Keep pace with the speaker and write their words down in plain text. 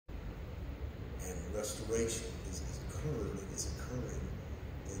restoration is occurring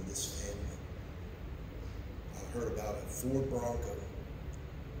in this family. I heard about a Ford Bronco,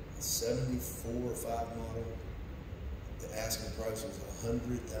 a 74 or 5 model. The asking price was $100,000.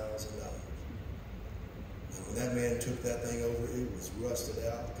 And when that man took that thing over, it was rusted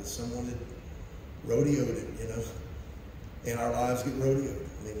out because someone had rodeoed it, you know. And our lives get rodeoed.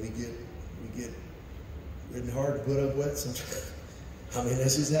 I mean, we get ridden hard to put up wet sometimes. I mean,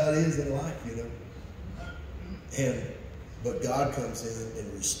 that's just how it is in life, you know. But God comes in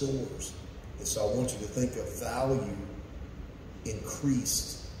and restores. And so I want you to think of value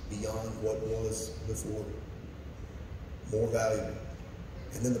increased beyond what was before. More valuable.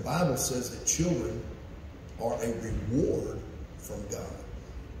 And then the Bible says that children are a reward from God.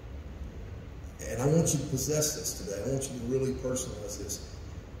 And I want you to possess this today. I want you to really personalize this.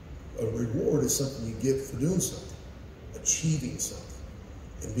 A reward is something you get for doing something, achieving something,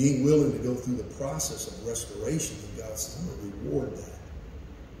 and being willing to go through the process of restoration. And God says, I'm going to reward that.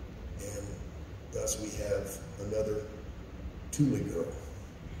 And thus we have another Tooley girl.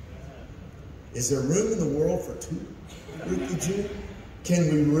 Is there room in the world for two? Ruthie June?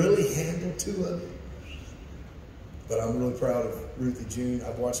 Can we really handle 2 of you? But I'm really proud of Ruthie June.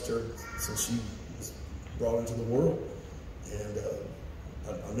 I've watched her since she was brought into the world. And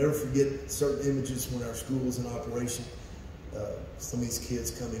I'll never forget certain images when our school was in operation. Some of these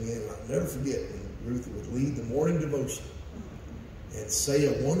kids coming in. I'll never forget when Ruthie would lead the morning devotion and say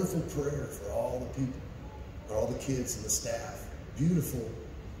a wonderful prayer for all the people, all the kids and the staff. Beautiful,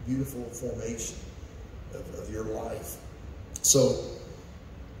 beautiful formation of your life. So,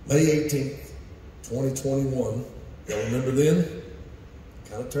 May 18th, 2021. Y'all remember then?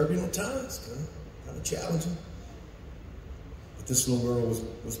 Kind of turbulent times, kind of challenging. But this little girl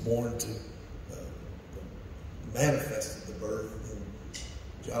was born to manifested the birth in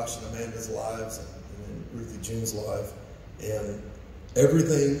Josh and Amanda's lives and in Ruthie June's life. And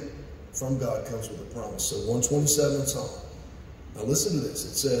everything from God comes with a promise. So 127 Psalm. Now listen to this.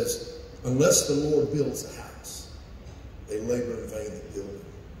 It says, unless the Lord builds a house, they labor in vain that build it.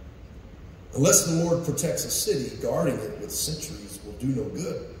 Unless the Lord protects a city, guarding it with sentries will do no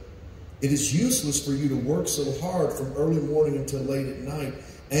good. It is useless for you to work so hard from early morning until late at night,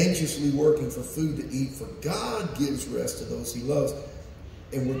 anxiously working for food to eat, for God gives rest to those he loves.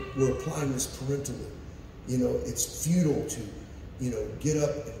 And we're applying this parentally. You know, it's futile to, get up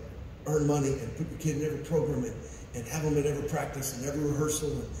and earn money and put your kid in every program and have them at every practice and every rehearsal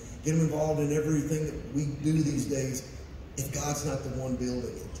and get them involved in everything that we do these days if God's not the one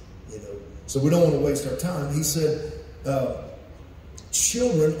building it, So we don't want to waste our time. He said,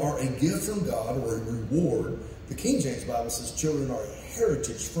 children are a gift from God or a reward. The King James Bible says children are a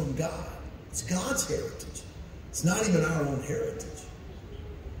heritage from God. It's God's heritage. It's not even our own heritage.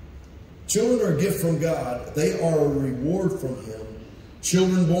 Children are a gift from God. They are a reward from him.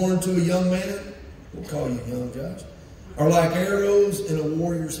 Children born to a young man, we'll call you young, Josh, are like arrows in a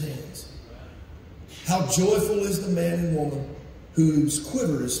warrior's hands. How joyful is the man and woman whose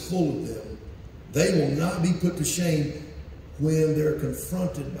quiver is full of them. They will not be put to shame when they're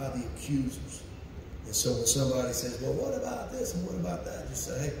confronted by the accusers. And so when somebody says, well, what about this and what about that? Just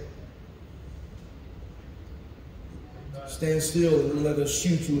say, hey, stand still and let us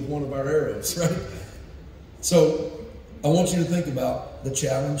shoot you with one of our arrows, right? So I want you to think about the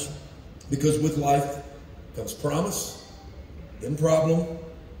challenge, because with life comes promise, then problem,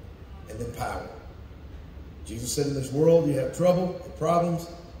 and then power. Jesus said, in this world you have trouble and problems,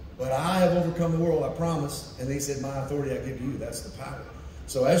 but I have overcome the world, I promise. And they said, my authority I give to you. That's the power.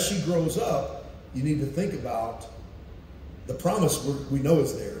 So as she grows up, you need to think about the promise we know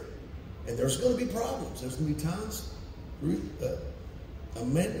is there. And there's going to be problems. There's going to be times,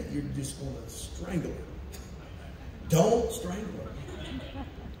 Amanda, you're just going to strangle her. Don't strangle her.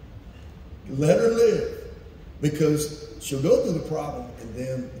 Let her live. Because she'll go through the problem, and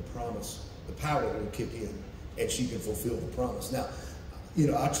then the promise, the power will kick in, and she can fulfill the promise. Now,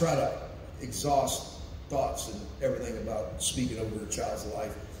 I try to exhaust thoughts and everything about speaking over a child's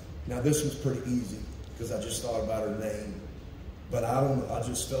life. Now, this was pretty easy because I just thought about her name. But I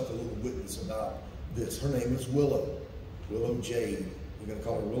just felt a little witness about this. Her name is Willow. Willow Jade. We're going to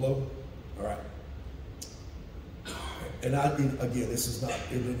call her Willow? All right. And again, this is not,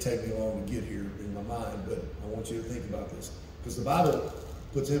 it didn't take me long to get here in my mind, but I want you to think about this. Because the Bible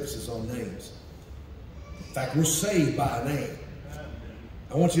puts emphasis on names. In fact, we're saved by a name.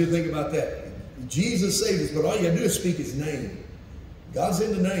 I want you to think about that. Jesus saved us, but all you got to do is speak his name. God's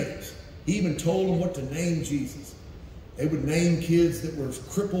into names. He even told them what to name Jesus. They would name kids that were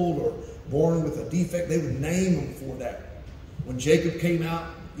crippled or born with a defect. They would name them for that. When Jacob came out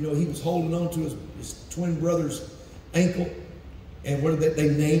you know, he was holding on to his twin brother's ankle. And what did they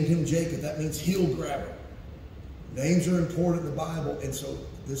named him Jacob. That means heel grabber. Names are important in the Bible. And so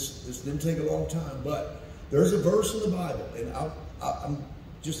this didn't take a long time. But there's a verse in the Bible. And I'm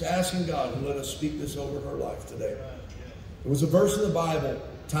just asking God to let us speak this over her life today. There was a verse in the Bible.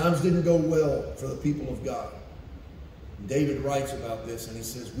 Times didn't go well for the people of God. And David writes about this, and he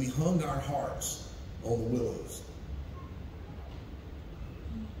says, we hung our hearts on the willows.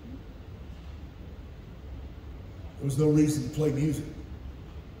 There was no reason to play music.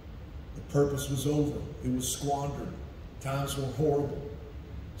 The purpose was over. It was squandered. Times were horrible.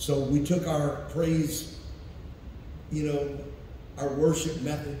 So we took our praise, you know, our worship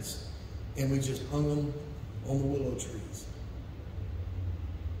methods, and we just hung them on the willow trees.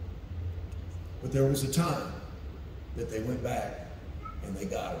 But there was a time that they went back and they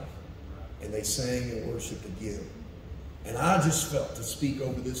got them. And they sang and worshiped again. And I just felt to speak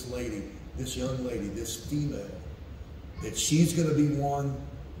over this lady, this young lady, this female, that she's going to be one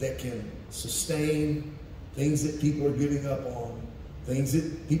that can sustain things that people are giving up on, things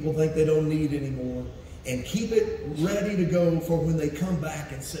that people think they don't need anymore, and keep it ready to go for when they come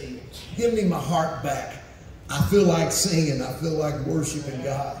back and say, give me my heart back. I feel like singing. I feel like worshiping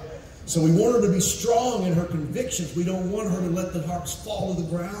God. So we want her to be strong in her convictions. We don't want her to let the harps fall to the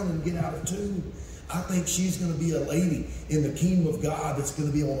ground and get out of tune. I think she's going to be a lady in the kingdom of God that's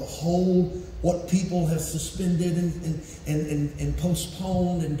going to be able to hold what people have suspended and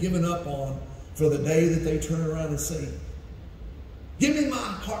postponed and given up on for the day that they turn around and say, give me my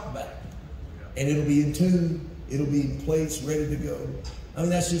heart back. And it'll be in tune. It'll be in place, ready to go. I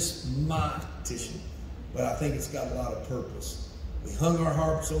mean, that's just my tissue. But I think it's got a lot of purpose. We hung our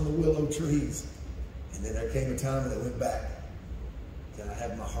harps on the willow trees. And then there came a time when they went back. Can I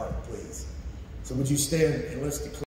have my heart, please? So would you stand and let's declare.